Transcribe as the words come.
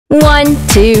1,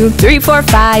 2, 3, 4,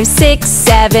 5, 6,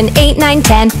 7, 8, 9,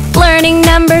 10. Learning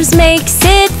numbers makes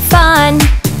it fun.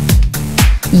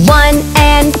 1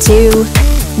 and 2,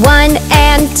 1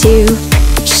 and 2.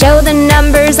 Show the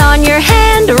numbers on your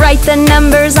hand, write the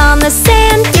numbers on the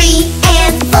sand. 3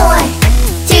 and 4,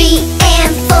 3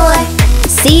 and 4.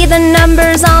 See the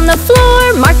numbers on the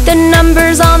floor, mark the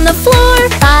numbers on the floor.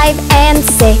 5 and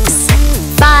 6,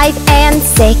 5 and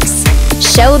 6.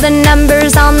 Show the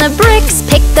numbers on the bricks,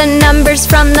 pick the numbers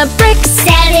from the bricks.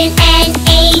 7 and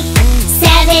 8,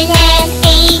 7 and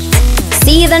 8.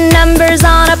 See the numbers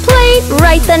on a plate,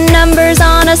 write the numbers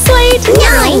on a slate.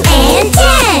 9 and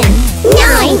 10,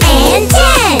 9 and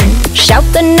 10. Shout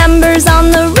the numbers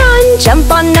on the run, jump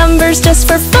on numbers just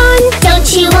for fun. Don't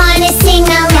you wanna sing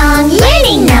along?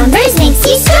 Learning numbers makes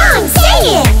you strong.